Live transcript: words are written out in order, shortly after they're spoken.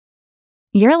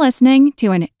You're listening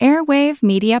to an Airwave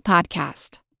Media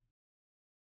Podcast.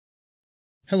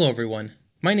 Hello, everyone.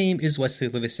 My name is Wesley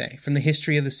Livesey from the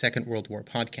History of the Second World War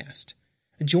podcast.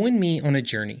 Join me on a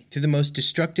journey through the most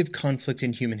destructive conflict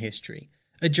in human history,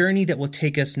 a journey that will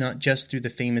take us not just through the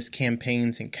famous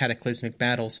campaigns and cataclysmic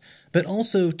battles, but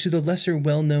also to the lesser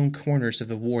well-known corners of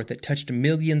the war that touched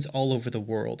millions all over the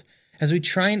world, as we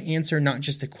try and answer not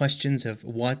just the questions of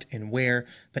what and where,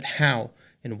 but how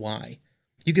and why.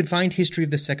 You can find History of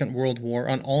the Second World War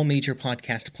on all major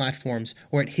podcast platforms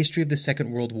or at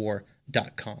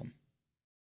historyofthesecondworldwar.com.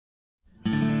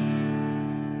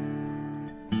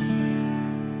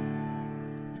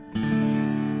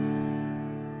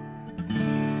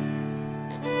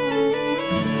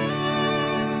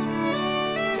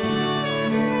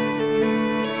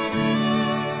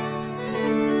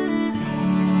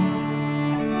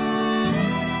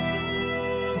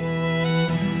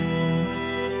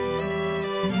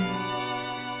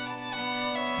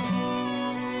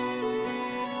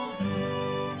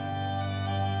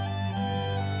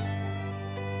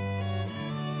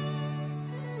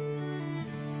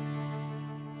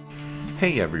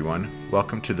 Hey everyone,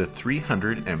 welcome to the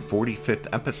 345th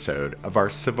episode of our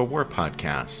Civil War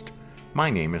podcast. My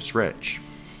name is Rich.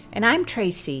 And I'm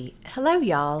Tracy. Hello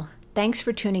y'all. Thanks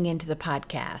for tuning into the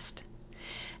podcast.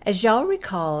 As y'all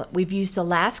recall, we've used the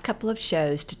last couple of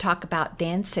shows to talk about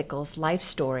Dan Sickles' life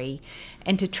story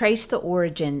and to trace the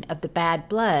origin of the bad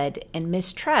blood and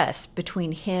mistrust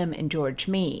between him and George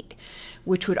Meade,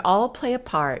 which would all play a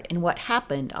part in what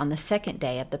happened on the second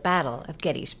day of the Battle of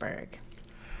Gettysburg.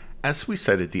 As we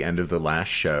said at the end of the last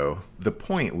show, the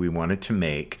point we wanted to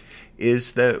make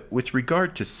is that with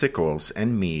regard to Sickles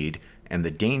and Meade and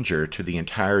the danger to the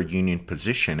entire Union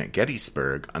position at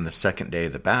Gettysburg on the second day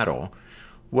of the battle,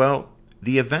 well,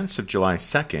 the events of July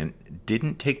 2nd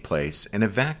didn't take place in a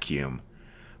vacuum,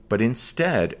 but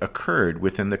instead occurred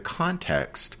within the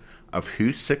context of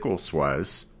who Sickles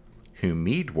was, who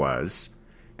Meade was,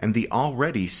 and the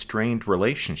already strained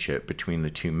relationship between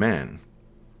the two men.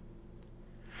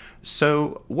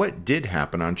 So, what did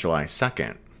happen on July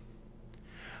 2nd?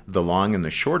 The long and the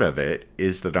short of it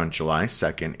is that on July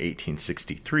 2nd,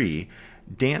 1863,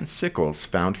 Dan Sickles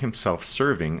found himself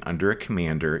serving under a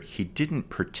commander he didn't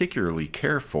particularly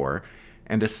care for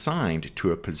and assigned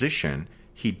to a position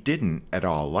he didn't at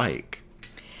all like.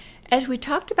 As we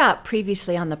talked about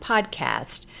previously on the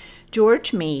podcast,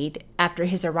 George Meade, after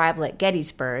his arrival at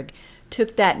Gettysburg,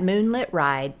 took that moonlit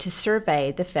ride to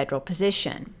survey the Federal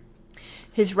position.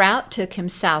 His route took him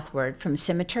southward from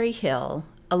Cemetery Hill,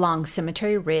 along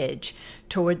Cemetery Ridge,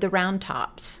 toward the Round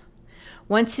Tops.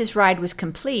 Once his ride was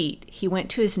complete, he went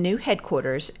to his new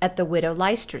headquarters at the Widow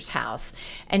Leicester's house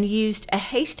and used a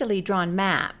hastily drawn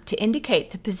map to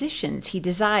indicate the positions he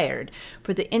desired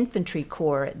for the infantry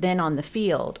corps then on the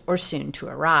field or soon to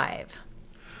arrive.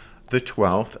 The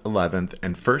 12th, 11th,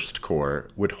 and 1st Corps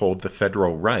would hold the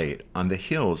Federal right on the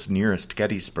hills nearest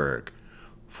Gettysburg,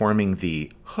 forming the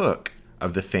hook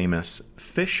of the famous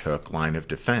Fish Hook line of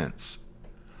defense,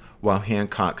 while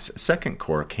Hancock's 2nd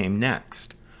Corps came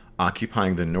next,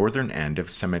 occupying the northern end of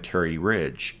Cemetery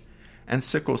Ridge, and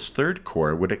Sickles' 3rd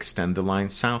Corps would extend the line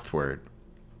southward.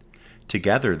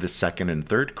 Together, the 2nd and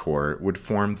 3rd Corps would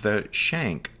form the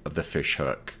shank of the Fish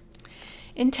Hook.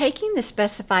 In taking the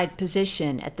specified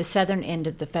position at the southern end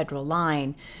of the Federal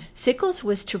line, Sickles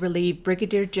was to relieve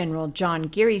Brigadier General John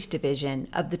Geary's division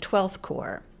of the 12th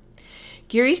Corps.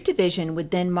 Geary's division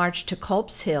would then march to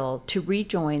Culp's Hill to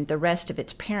rejoin the rest of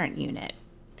its parent unit.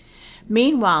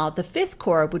 Meanwhile, the 5th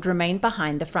Corps would remain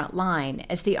behind the front line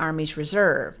as the Army's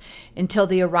reserve until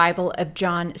the arrival of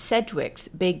John Sedgwick's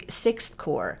big 6th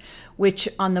Corps, which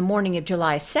on the morning of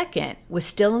July 2nd was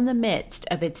still in the midst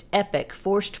of its epic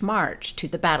forced march to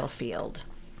the battlefield.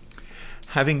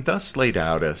 Having thus laid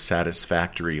out a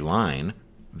satisfactory line,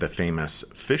 the famous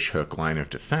Fish Hook line of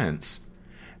defense,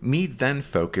 Meade then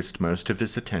focused most of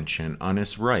his attention on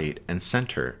his right and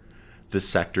center, the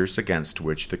sectors against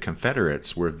which the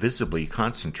Confederates were visibly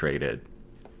concentrated.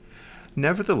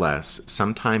 Nevertheless,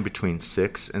 sometime between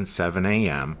 6 and 7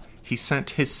 a.m., he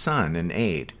sent his son and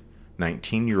aide,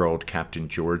 19-year-old Captain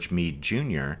George Meade,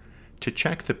 Jr., to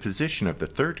check the position of the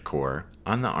 3rd Corps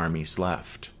on the Army's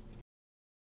left.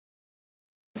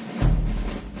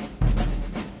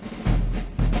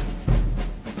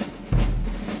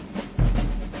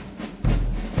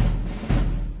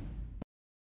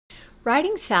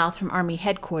 Riding south from Army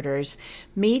headquarters,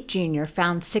 Meade Jr.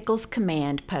 found Sickles'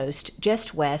 command post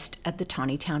just west of the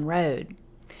Taneytown Road.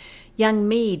 Young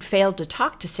Meade failed to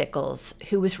talk to Sickles,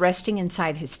 who was resting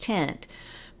inside his tent,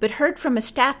 but heard from a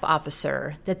staff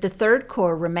officer that the 3rd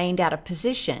Corps remained out of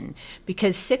position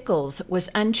because Sickles was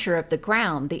unsure of the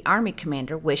ground the Army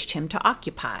commander wished him to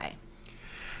occupy.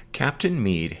 Captain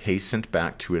Meade hastened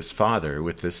back to his father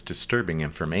with this disturbing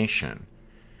information.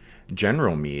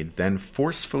 General Meade then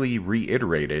forcefully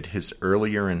reiterated his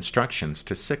earlier instructions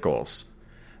to Sickles,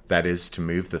 that is, to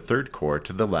move the 3rd Corps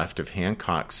to the left of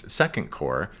Hancock's 2nd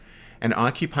Corps and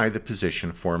occupy the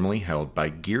position formerly held by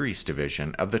Geary's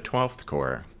division of the 12th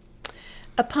Corps.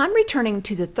 Upon returning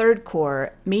to the 3rd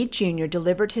Corps, Meade Jr.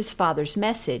 delivered his father's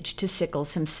message to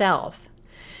Sickles himself.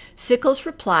 Sickles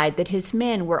replied that his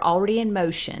men were already in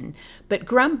motion, but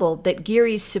grumbled that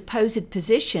Geary's supposed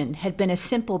position had been a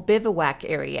simple bivouac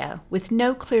area with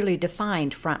no clearly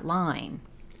defined front line.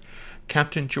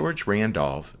 Captain George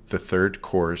Randolph, the 3rd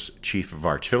Corps' Chief of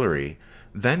Artillery,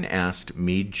 then asked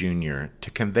Meade Jr.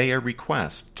 to convey a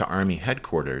request to Army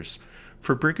headquarters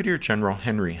for Brigadier General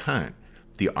Henry Hunt,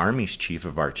 the Army's Chief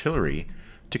of Artillery,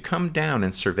 to come down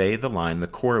and survey the line the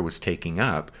Corps was taking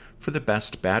up for the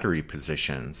best battery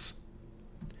positions.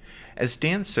 As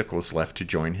Dan Sickles left to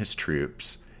join his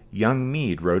troops, young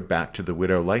Meade rode back to the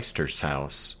widow Leicester's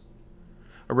house.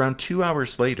 Around 2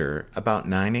 hours later, about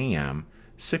 9 a.m.,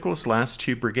 Sickles' last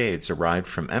 2 brigades arrived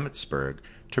from Emmitsburg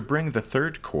to bring the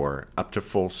 3rd Corps up to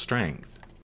full strength.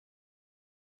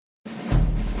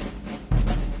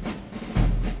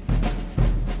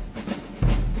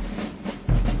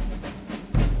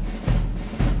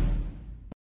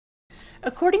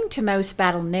 According to most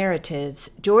battle narratives,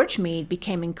 George Meade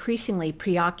became increasingly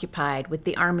preoccupied with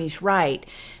the Army's right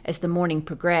as the morning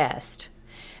progressed.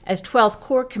 As 12th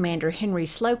Corps Commander Henry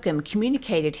Slocum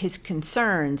communicated his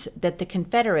concerns that the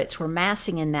Confederates were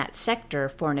massing in that sector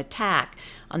for an attack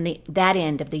on that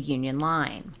end of the Union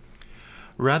line.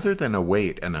 Rather than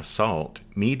await an assault,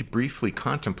 Meade briefly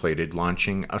contemplated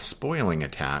launching a spoiling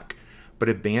attack, but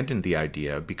abandoned the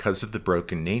idea because of the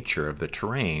broken nature of the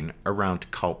terrain around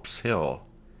Culp's Hill.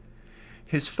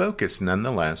 His focus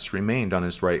nonetheless remained on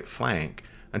his right flank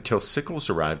until Sickles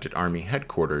arrived at Army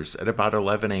headquarters at about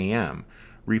 11 a.m.,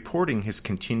 reporting his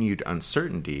continued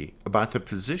uncertainty about the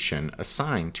position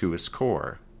assigned to his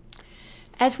corps.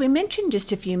 As we mentioned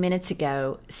just a few minutes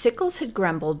ago, Sickles had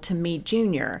grumbled to Meade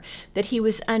Jr. that he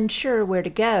was unsure where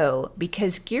to go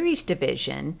because Geary's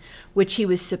division, which he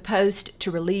was supposed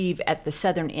to relieve at the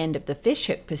southern end of the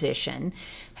Fishhook position,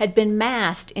 had been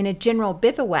massed in a general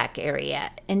bivouac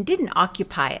area and didn't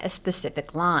occupy a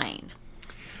specific line.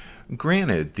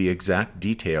 Granted, the exact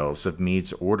details of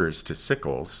Meade's orders to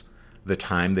Sickles, the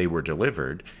time they were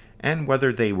delivered, and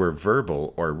whether they were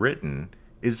verbal or written,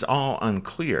 is all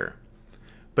unclear.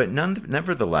 But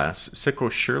nevertheless,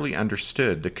 Sickles surely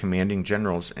understood the commanding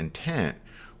general's intent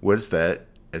was that,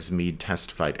 as Meade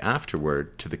testified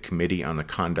afterward to the Committee on the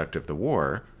Conduct of the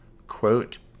War,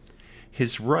 quote,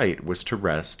 his right was to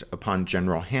rest upon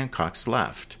General Hancock's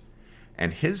left,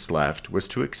 and his left was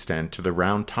to extend to the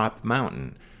Round Top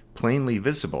Mountain, plainly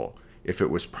visible, if it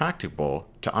was practicable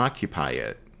to occupy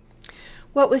it.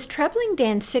 What was troubling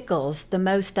Dan Sickles the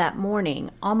most that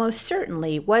morning almost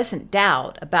certainly wasn't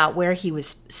doubt about where he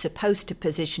was supposed to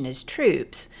position his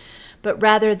troops, but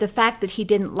rather the fact that he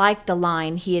didn't like the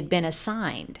line he had been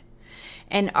assigned.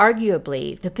 And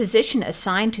arguably, the position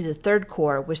assigned to the 3rd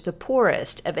Corps was the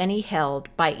poorest of any held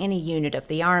by any unit of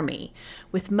the Army,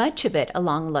 with much of it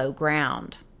along low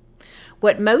ground.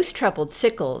 What most troubled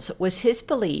Sickles was his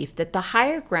belief that the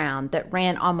higher ground that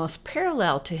ran almost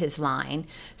parallel to his line,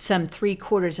 some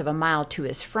 3/4 of a mile to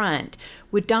his front,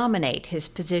 would dominate his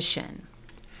position.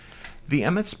 The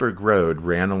Emmitsburg Road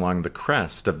ran along the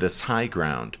crest of this high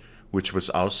ground, which was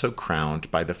also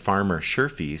crowned by the farmer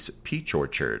Sherfy's peach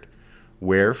orchard,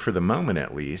 where, for the moment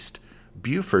at least,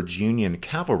 Buford's Union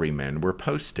cavalrymen were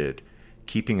posted,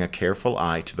 keeping a careful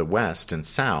eye to the west and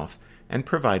south and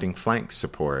providing flank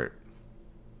support.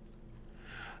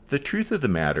 The truth of the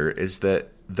matter is that,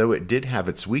 though it did have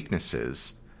its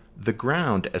weaknesses, the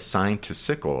ground assigned to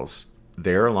Sickles,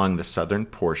 there along the southern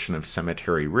portion of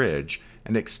Cemetery Ridge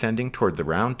and extending toward the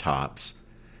Round Tops,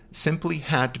 simply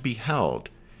had to be held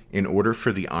in order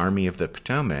for the Army of the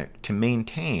Potomac to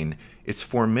maintain its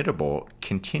formidable,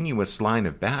 continuous line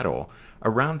of battle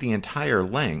around the entire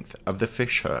length of the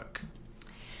Fishhook.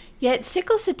 Yet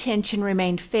Sickles' attention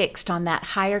remained fixed on that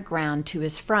higher ground to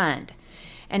his front,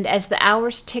 and as the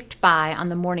hours ticked by on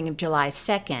the morning of July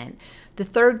 2nd, the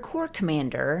 3rd Corps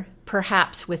commander,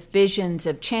 perhaps with visions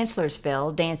of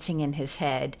Chancellorsville dancing in his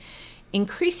head,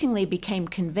 increasingly became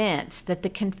convinced that the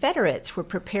Confederates were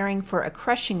preparing for a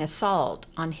crushing assault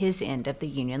on his end of the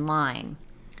Union line.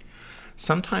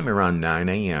 Sometime around 9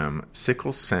 a.m.,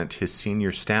 Sickles sent his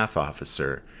senior staff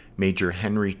officer, Major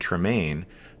Henry Tremaine,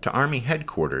 to Army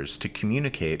headquarters to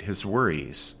communicate his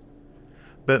worries.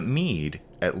 But Meade,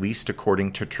 at least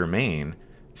according to Tremaine,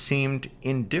 seemed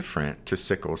indifferent to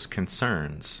Sickles'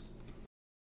 concerns.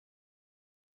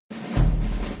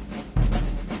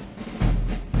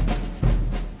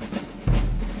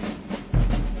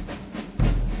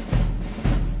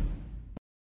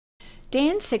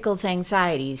 Dan Sickles'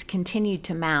 anxieties continued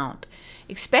to mount,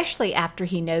 especially after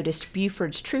he noticed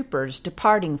Buford's troopers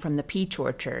departing from the peach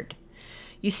orchard.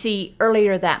 You see,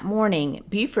 earlier that morning,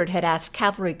 Buford had asked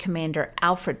Cavalry Commander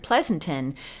Alfred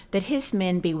Pleasanton that his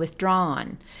men be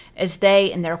withdrawn, as they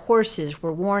and their horses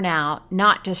were worn out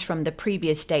not just from the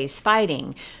previous day's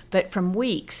fighting, but from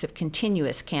weeks of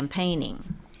continuous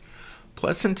campaigning.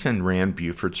 Pleasanton ran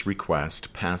Buford's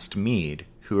request past Meade,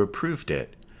 who approved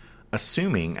it,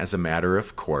 assuming as a matter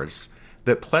of course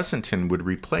that Pleasanton would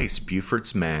replace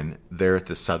Buford's men there at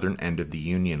the southern end of the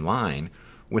Union line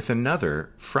with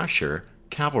another, fresher,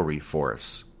 cavalry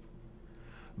force.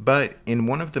 But in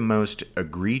one of the most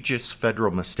egregious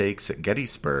Federal mistakes at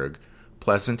Gettysburg,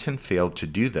 Pleasanton failed to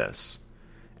do this,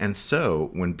 and so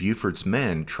when Buford's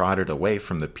men trotted away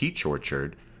from the peach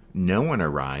orchard, no one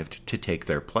arrived to take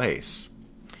their place.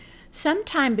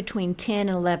 Sometime between 10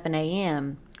 and 11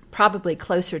 a.m., probably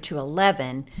closer to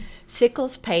 11,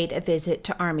 Sickles paid a visit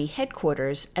to Army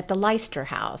headquarters at the Leicester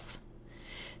House.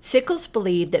 Sickles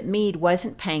believed that Meade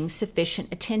wasn't paying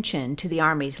sufficient attention to the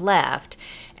Army's left,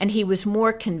 and he was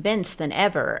more convinced than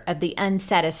ever of the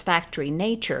unsatisfactory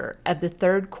nature of the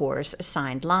Third Corps'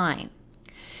 assigned line.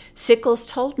 Sickles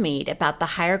told Meade about the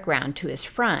higher ground to his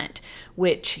front,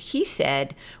 which, he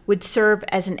said, would serve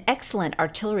as an excellent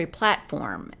artillery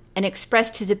platform, and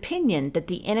expressed his opinion that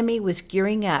the enemy was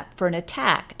gearing up for an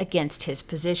attack against his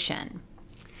position.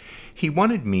 He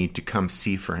wanted Meade to come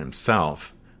see for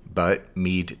himself, but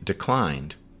Meade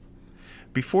declined.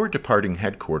 Before departing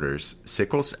headquarters,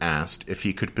 Sickles asked if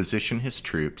he could position his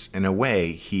troops in a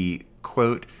way he,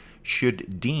 quote,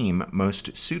 should deem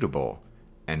most suitable,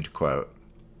 end quote.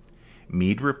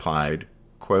 Meade replied,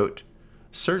 quote,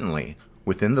 certainly,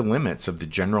 within the limits of the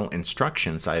general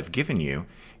instructions I have given you,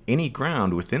 any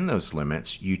ground within those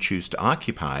limits you choose to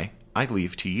occupy, I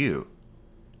leave to you.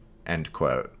 End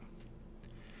quote.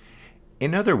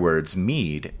 In other words,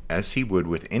 Meade, as he would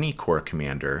with any corps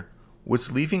commander,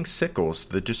 was leaving Sickles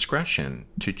the discretion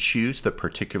to choose the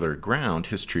particular ground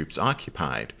his troops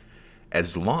occupied,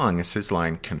 as long as his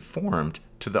line conformed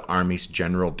to the Army's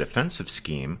general defensive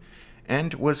scheme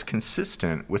and was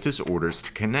consistent with his orders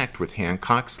to connect with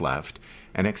Hancock's left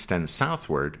and extend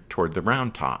southward toward the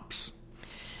Round Tops.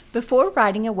 Before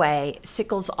riding away,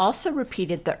 Sickles also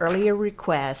repeated the earlier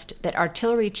request that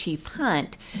Artillery Chief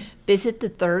Hunt visit the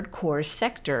Third Corps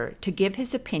sector to give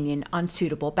his opinion on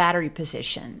suitable battery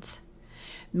positions.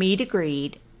 Meade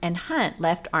agreed, and Hunt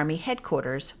left Army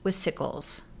headquarters with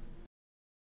Sickles.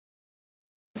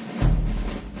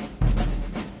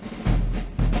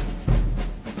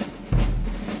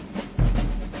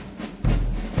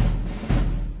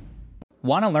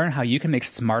 Want to learn how you can make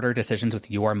smarter decisions with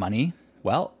your money?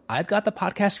 Well, I've got the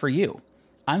podcast for you.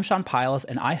 I'm Sean Piles,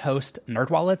 and I host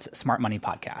NerdWallet's Smart Money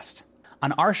Podcast.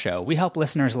 On our show, we help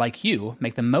listeners like you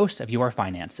make the most of your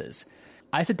finances.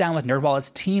 I sit down with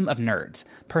NerdWallet's team of nerds,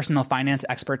 personal finance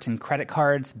experts in credit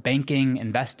cards, banking,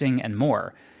 investing, and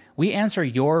more. We answer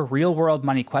your real-world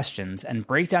money questions and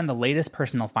break down the latest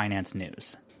personal finance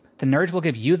news. The nerds will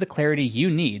give you the clarity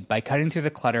you need by cutting through the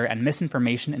clutter and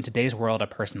misinformation in today's world of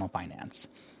personal finance.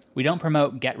 We don't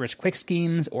promote get-rich-quick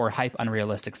schemes or hype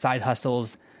unrealistic side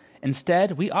hustles.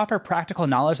 Instead, we offer practical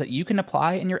knowledge that you can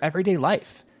apply in your everyday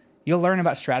life. You'll learn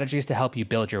about strategies to help you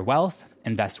build your wealth,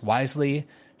 invest wisely,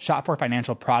 shop for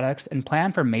financial products, and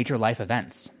plan for major life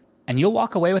events. And you'll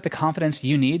walk away with the confidence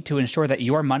you need to ensure that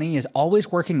your money is always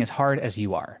working as hard as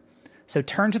you are. So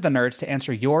turn to the nerds to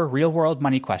answer your real-world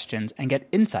money questions and get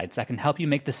insights that can help you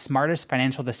make the smartest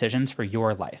financial decisions for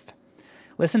your life.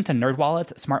 Listen to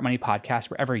NerdWallet's Smart Money Podcast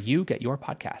wherever you get your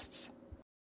podcasts.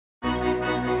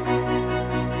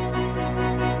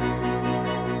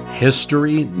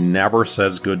 History never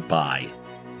says goodbye.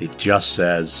 It just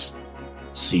says,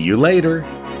 see you later.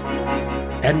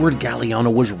 Edward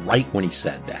Galeano was right when he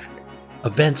said that.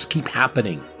 Events keep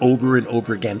happening over and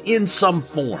over again in some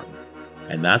form.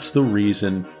 And that's the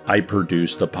reason I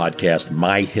produced the podcast,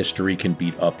 My History Can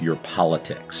Beat Up Your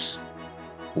Politics.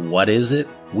 What is it?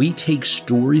 We take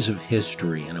stories of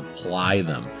history and apply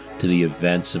them to the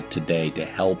events of today to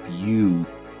help you,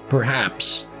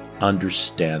 perhaps,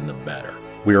 understand them better.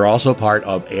 We are also part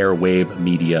of Airwave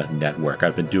Media Network.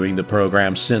 I've been doing the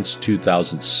program since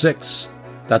 2006.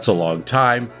 That's a long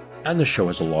time, and the show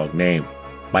has a long name.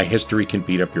 My History Can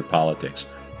Beat Up Your Politics.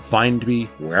 Find me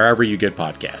wherever you get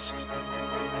podcasts.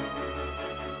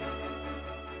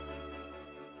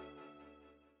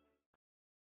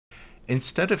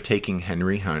 Instead of taking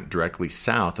Henry Hunt directly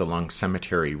south along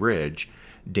Cemetery Ridge,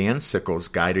 Dan Sickles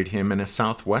guided him in a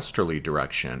southwesterly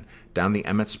direction down the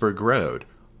Emmitsburg Road,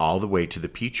 all the way to the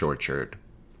peach orchard.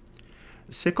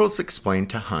 Sickles explained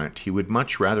to Hunt he would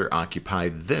much rather occupy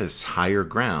this higher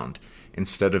ground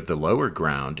instead of the lower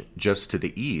ground just to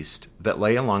the east that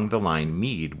lay along the line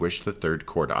Meade wished the Third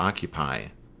Corps to occupy.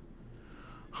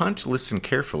 Hunt listened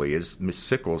carefully as Miss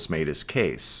Sickles made his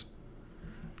case.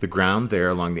 The ground there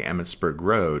along the Emmitsburg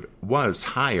Road was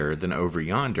higher than over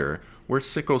yonder where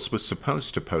Sickles was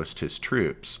supposed to post his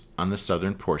troops on the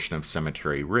southern portion of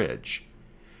Cemetery Ridge,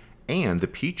 and the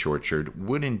peach orchard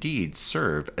would indeed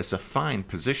serve as a fine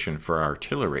position for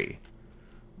artillery.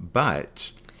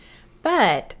 But,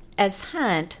 as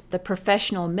Hunt, the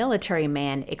professional military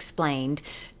man, explained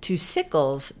to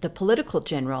Sickles, the political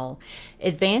general,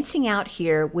 advancing out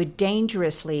here would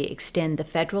dangerously extend the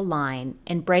Federal line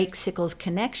and break Sickles'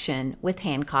 connection with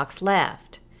Hancock's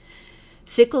left.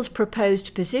 Sickles'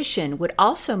 proposed position would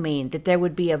also mean that there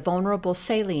would be a vulnerable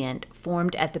salient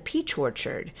formed at the peach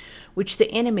orchard, which the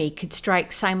enemy could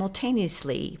strike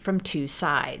simultaneously from two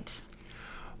sides.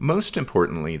 Most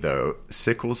importantly, though,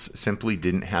 Sickles simply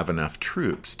didn't have enough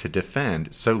troops to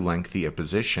defend so lengthy a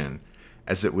position,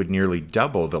 as it would nearly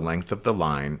double the length of the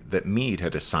line that Meade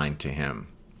had assigned to him.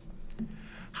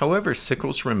 However,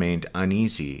 Sickles remained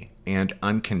uneasy and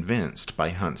unconvinced by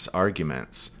Hunt's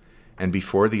arguments, and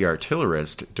before the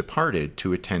artillerist departed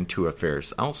to attend to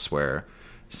affairs elsewhere,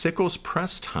 Sickles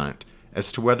pressed Hunt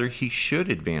as to whether he should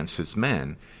advance his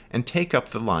men and take up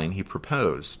the line he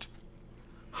proposed.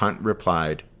 Hunt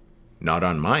replied, "Not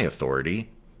on my authority."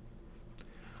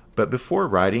 But before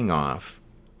riding off,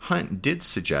 Hunt did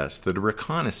suggest that a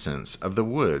reconnaissance of the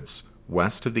woods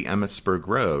west of the Emmitsburg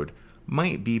Road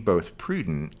might be both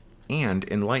prudent and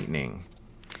enlightening.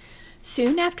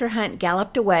 Soon after Hunt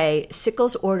galloped away,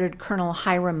 Sickles ordered Colonel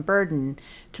Hiram Burden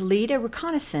to lead a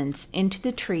reconnaissance into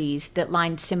the trees that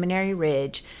lined Seminary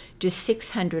Ridge, just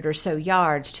 600 or so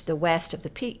yards to the west of the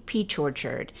peach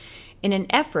orchard, in an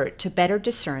effort to better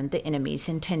discern the enemy's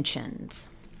intentions.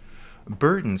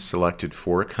 Burden selected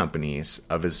 4 companies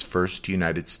of his 1st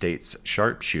United States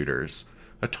sharpshooters,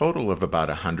 a total of about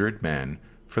 100 men,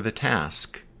 for the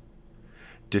task.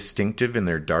 Distinctive in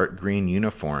their dark green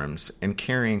uniforms and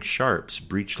carrying Sharp's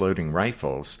breech-loading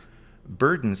rifles,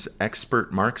 Burden's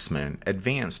expert marksmen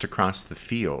advanced across the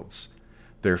fields,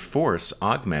 their force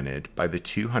augmented by the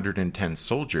 210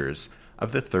 soldiers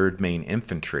of the 3rd Maine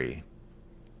Infantry.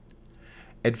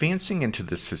 Advancing into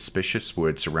the suspicious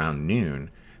woods around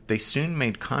noon, they soon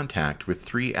made contact with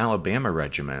 3 Alabama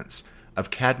regiments of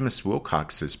Cadmus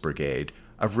Wilcox's brigade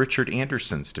of Richard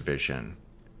Anderson's division.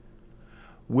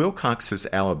 Wilcox's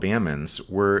Alabamans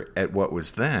were at what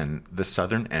was then the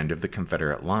southern end of the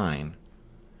Confederate line.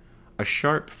 A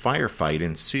sharp firefight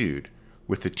ensued,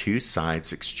 with the two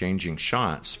sides exchanging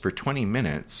shots for 20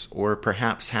 minutes or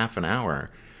perhaps half an hour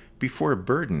before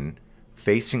Burden,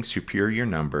 facing superior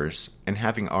numbers and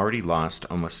having already lost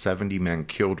almost 70 men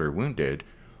killed or wounded,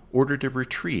 ordered a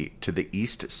retreat to the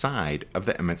east side of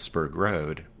the Emmitsburg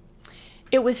Road.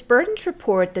 It was Burden's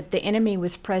report that the enemy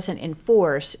was present in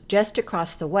force just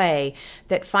across the way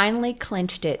that finally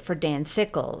clinched it for Dan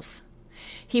Sickles.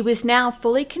 He was now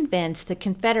fully convinced the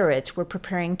Confederates were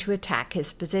preparing to attack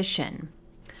his position.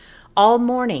 All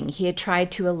morning he had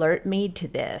tried to alert Meade to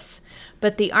this,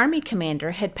 but the Army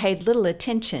commander had paid little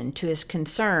attention to his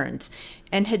concerns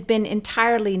and had been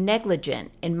entirely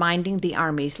negligent in minding the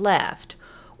Army's left,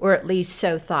 or at least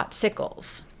so thought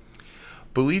Sickles.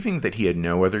 Believing that he had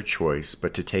no other choice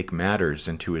but to take matters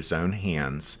into his own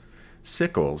hands,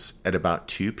 Sickles, at about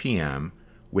 2 p.m.,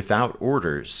 without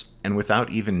orders and without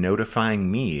even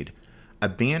notifying Meade,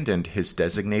 abandoned his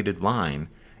designated line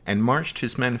and marched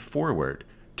his men forward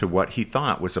to what he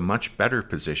thought was a much better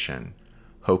position,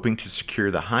 hoping to secure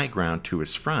the high ground to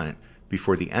his front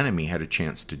before the enemy had a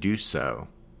chance to do so.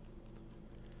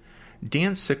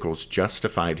 Dan Sickles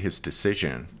justified his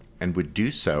decision, and would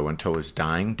do so until his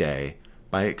dying day,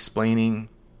 by explaining,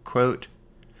 quote,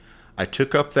 "I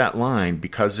took up that line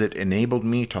because it enabled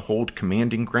me to hold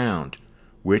commanding ground,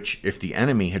 which if the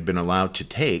enemy had been allowed to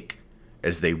take,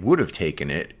 as they would have taken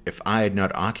it if I had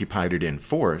not occupied it in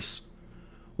force,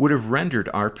 would have rendered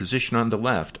our position on the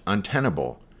left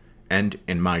untenable, and,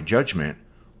 in my judgment,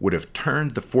 would have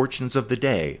turned the fortunes of the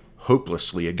day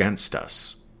hopelessly against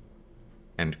us."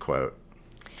 End quote.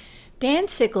 Dan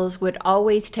Sickles would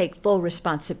always take full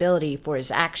responsibility for his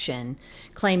action,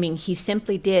 claiming he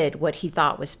simply did what he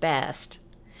thought was best.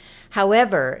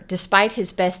 However, despite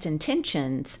his best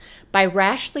intentions, by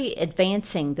rashly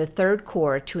advancing the Third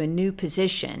Corps to a new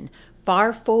position,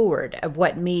 far forward of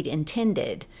what Meade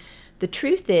intended, the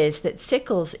truth is that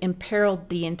Sickles imperiled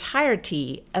the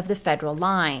entirety of the Federal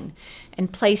line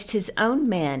and placed his own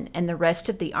men and the rest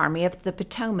of the Army of the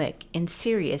Potomac in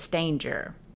serious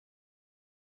danger.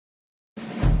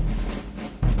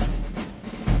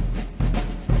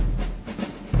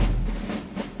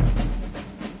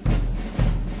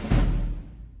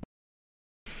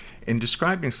 In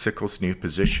describing Sickles' new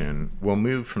position, we'll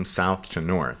move from south to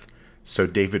north, so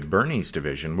David Birney's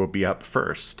division will be up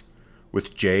first,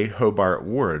 with J. Hobart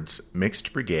Ward's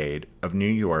mixed brigade of New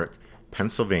York,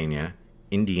 Pennsylvania,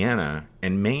 Indiana,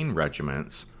 and Maine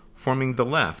regiments forming the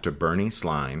left of Birney's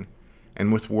line,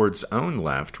 and with Ward's own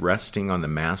left resting on the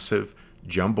massive,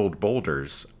 jumbled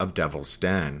boulders of Devil's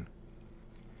Den.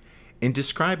 In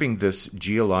describing this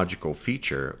geological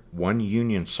feature, one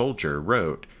Union soldier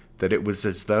wrote that it was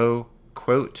as though,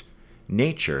 quote,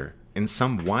 nature, in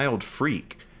some wild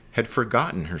freak, had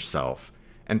forgotten herself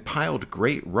and piled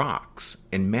great rocks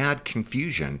in mad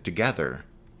confusion together.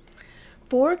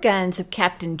 4 guns of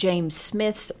Captain James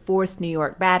Smith's 4th New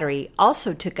York Battery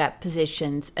also took up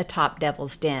positions atop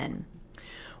Devil's Den.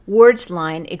 Ward's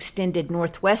line extended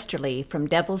northwesterly from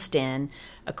Devil's Den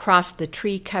across the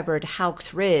tree-covered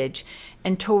Houck's Ridge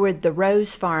and toward the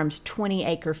Rose Farm's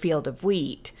 20-acre field of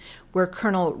wheat, where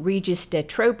Colonel Regis de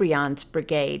Trobriand's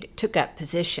brigade took up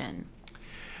position.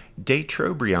 De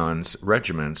Trobriand's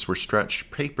regiments were stretched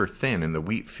paper-thin in the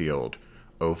wheat field,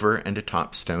 over and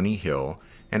atop Stony Hill,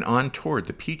 and on toward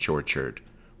the peach orchard,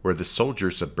 where the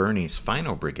soldiers of Birney's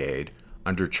final brigade,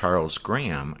 under Charles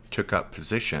Graham, took up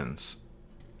positions.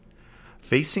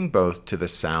 Facing both to the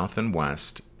south and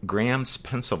west, Graham's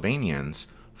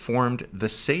Pennsylvanians formed the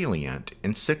salient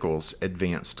in Sickles'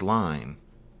 advanced line.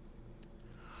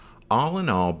 All in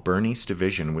all, Birney's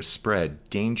division was spread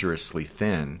dangerously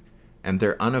thin, and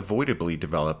there unavoidably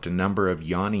developed a number of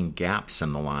yawning gaps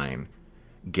in the line,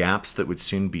 gaps that would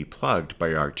soon be plugged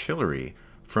by artillery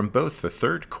from both the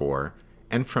Third Corps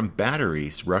and from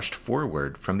batteries rushed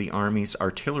forward from the Army's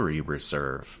artillery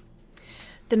reserve.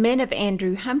 The men of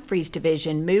Andrew Humphrey's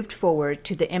division moved forward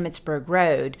to the Emmitsburg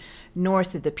Road,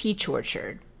 north of the peach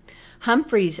orchard.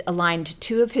 Humphreys aligned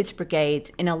 2 of his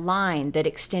brigades in a line that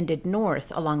extended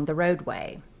north along the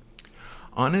roadway.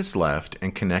 On his left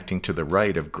and connecting to the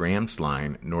right of Graham's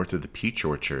line north of the peach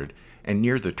orchard and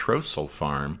near the Trossel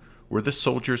farm were the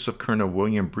soldiers of Colonel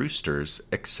William Brewster's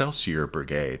Excelsior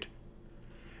Brigade.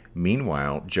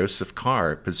 Meanwhile, Joseph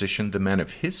Carr positioned the men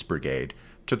of his brigade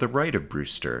to the right of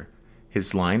Brewster,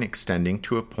 his line extending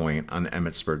to a point on the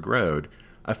Emmitsburg Road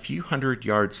a few hundred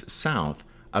yards south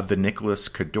of the Nicholas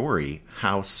Cadore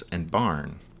house and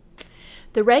barn.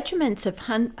 The regiments of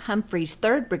Humphrey's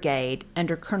 3rd Brigade,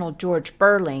 under Colonel George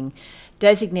Burling,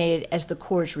 designated as the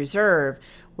Corps' reserve,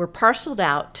 were parceled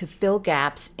out to fill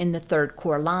gaps in the Third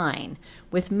Corps line,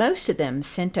 with most of them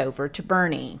sent over to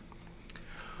Birney.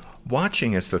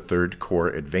 Watching as the Third Corps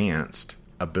advanced,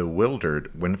 a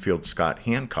bewildered Winfield Scott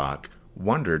Hancock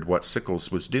wondered what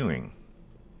Sickles was doing.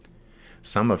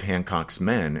 Some of Hancock's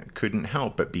men couldn't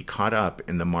help but be caught up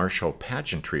in the martial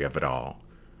pageantry of it all.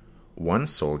 One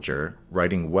soldier,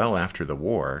 writing well after the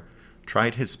war,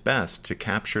 tried his best to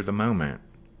capture the moment.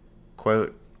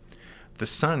 Quote, the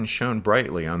sun shone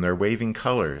brightly on their waving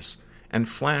colors and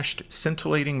flashed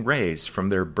scintillating rays from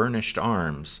their burnished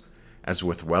arms, as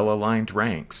with well-aligned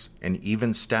ranks and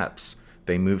even steps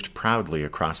they moved proudly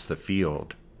across the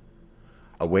field.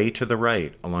 Away to the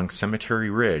right, along Cemetery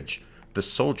Ridge, the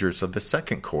soldiers of the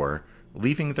Second Corps,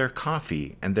 leaving their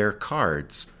coffee and their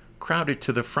cards, crowded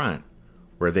to the front,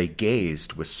 where they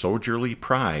gazed with soldierly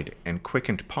pride and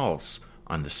quickened pulse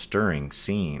on the stirring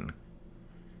scene.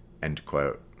 End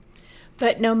quote.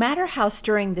 But no matter how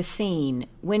stirring the scene,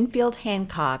 Winfield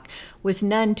Hancock was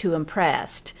none too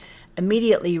impressed,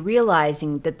 immediately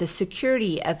realizing that the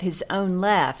security of his own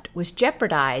left was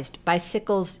jeopardized by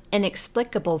Sickles'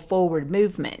 inexplicable forward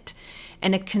movement,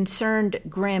 and a concerned,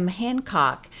 grim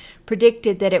Hancock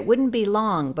predicted that it wouldn't be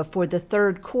long before the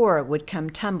Third Corps would come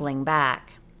tumbling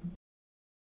back.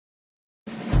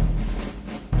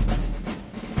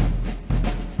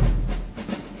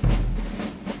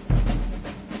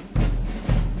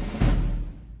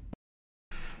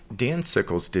 Dan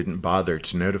Sickles didn't bother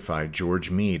to notify George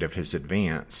Meade of his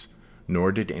advance,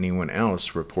 nor did anyone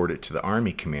else report it to the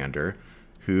Army commander,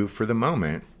 who, for the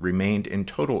moment, remained in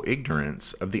total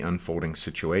ignorance of the unfolding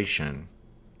situation.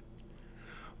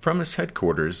 From his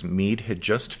headquarters, Meade had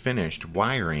just finished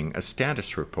wiring a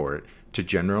status report to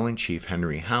General-in-Chief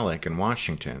Henry Halleck in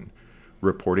Washington,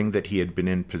 reporting that he had been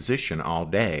in position all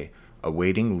day,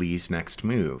 awaiting Lee's next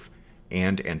move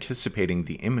and anticipating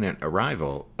the imminent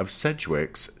arrival of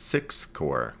Sedgwick's 6th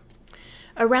Corps.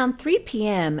 Around 3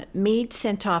 p.m., Meade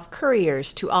sent off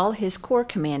couriers to all his corps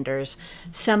commanders,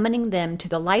 summoning them to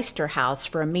the Leicester House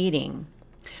for a meeting.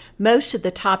 Most of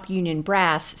the top Union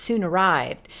brass soon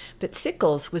arrived, but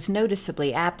Sickles was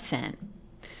noticeably absent.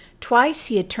 Twice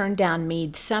he had turned down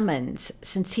Meade's summons,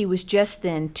 since he was just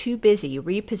then too busy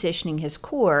repositioning his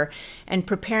corps and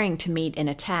preparing to meet an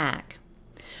attack.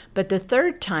 But the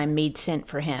third time Meade sent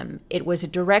for him, it was a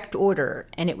direct order,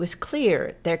 and it was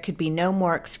clear there could be no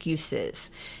more excuses,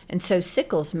 and so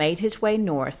Sickles made his way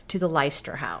north to the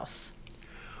Leicester House.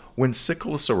 When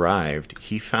Sickles arrived,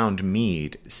 he found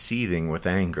Meade seething with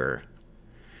anger.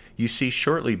 You see,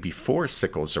 shortly before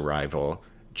Sickles' arrival,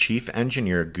 Chief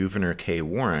Engineer Gouverneur K.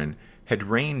 Warren had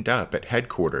reined up at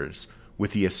headquarters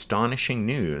with the astonishing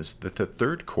news that the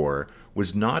 3rd Corps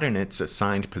was not in its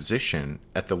assigned position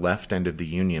at the left end of the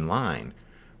Union line,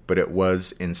 but it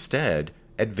was instead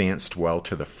advanced well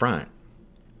to the front.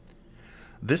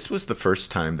 This was the first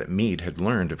time that Meade had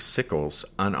learned of Sickles'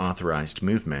 unauthorized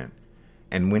movement,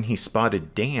 and when he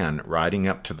spotted Dan riding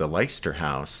up to the Leicester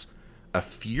House, a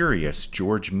furious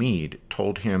George Meade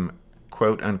told him,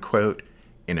 quote-unquote,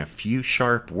 in a few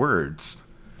sharp words,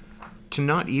 to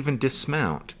not even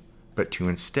dismount, but to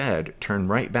instead turn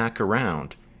right back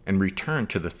around and return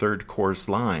to the 3rd Corps'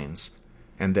 lines,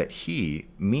 and that he,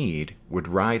 Meade, would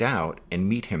ride out and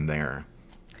meet him there.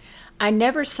 I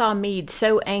never saw Meade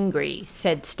so angry,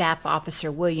 said Staff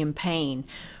Officer William Payne,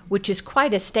 which is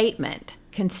quite a statement,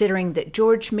 considering that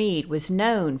George Meade was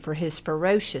known for his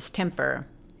ferocious temper.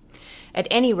 At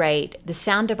any rate, the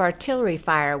sound of artillery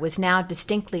fire was now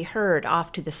distinctly heard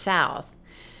off to the south.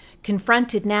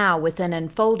 Confronted now with an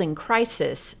unfolding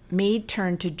crisis, Meade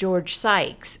turned to George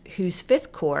Sykes, whose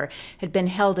 5th Corps had been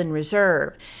held in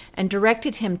reserve, and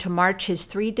directed him to march his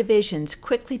 3 divisions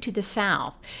quickly to the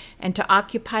south and to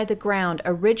occupy the ground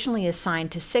originally assigned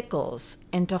to Sickles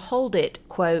and to hold it,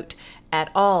 quote,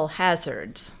 at all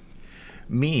hazards.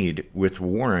 Meade, with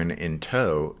Warren in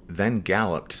tow, then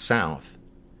galloped south.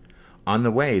 On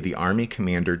the way, the Army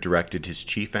commander directed his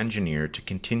chief engineer to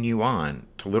continue on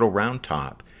to Little Round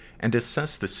Top and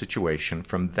assess the situation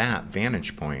from that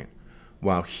vantage point,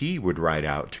 while he would ride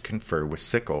out to confer with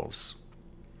Sickles.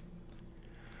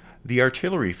 The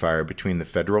artillery fire between the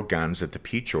Federal guns at the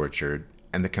Peach Orchard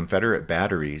and the Confederate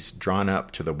batteries drawn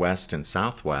up to the west and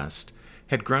southwest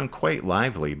had grown quite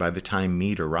lively by the time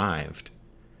Meade arrived.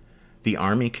 The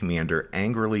Army commander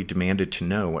angrily demanded to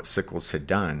know what Sickles had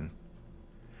done.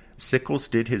 Sickles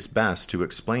did his best to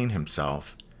explain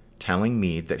himself, telling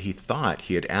Meade that he thought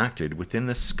he had acted within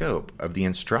the scope of the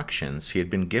instructions he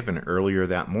had been given earlier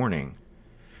that morning,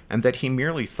 and that he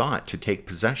merely thought to take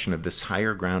possession of this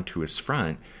higher ground to his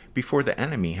front before the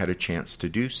enemy had a chance to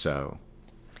do so.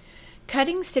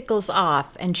 Cutting Sickles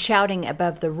off and shouting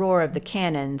above the roar of the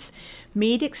cannons,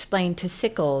 Meade explained to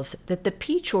Sickles that the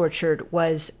Peach Orchard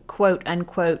was,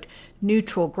 quote-unquote,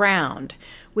 neutral ground,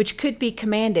 which could be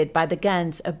commanded by the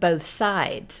guns of both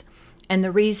sides, and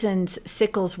the reasons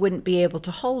Sickles wouldn't be able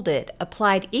to hold it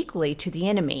applied equally to the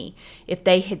enemy if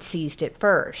they had seized it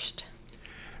first.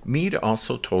 Meade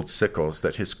also told Sickles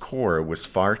that his corps was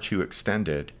far too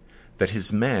extended, that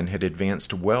his men had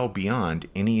advanced well beyond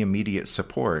any immediate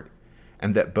support,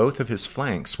 and that both of his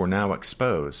flanks were now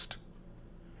exposed.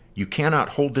 "You cannot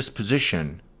hold this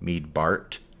position," Meade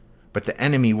barked, "but the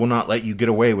enemy will not let you get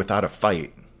away without a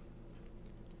fight."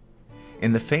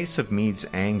 In the face of Meade's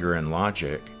anger and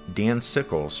logic, Dan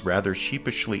Sickles rather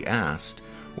sheepishly asked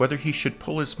whether he should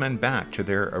pull his men back to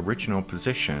their original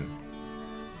position.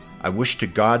 "I wish to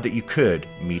God that you could,"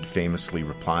 Meade famously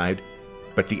replied,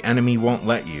 "but the enemy won't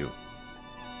let you."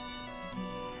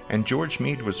 And George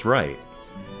Meade was right,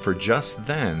 for just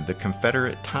then the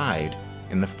Confederate tide,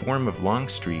 in the form of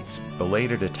Longstreet's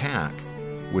belated attack,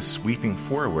 was sweeping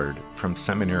forward from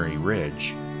Seminary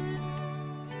Ridge.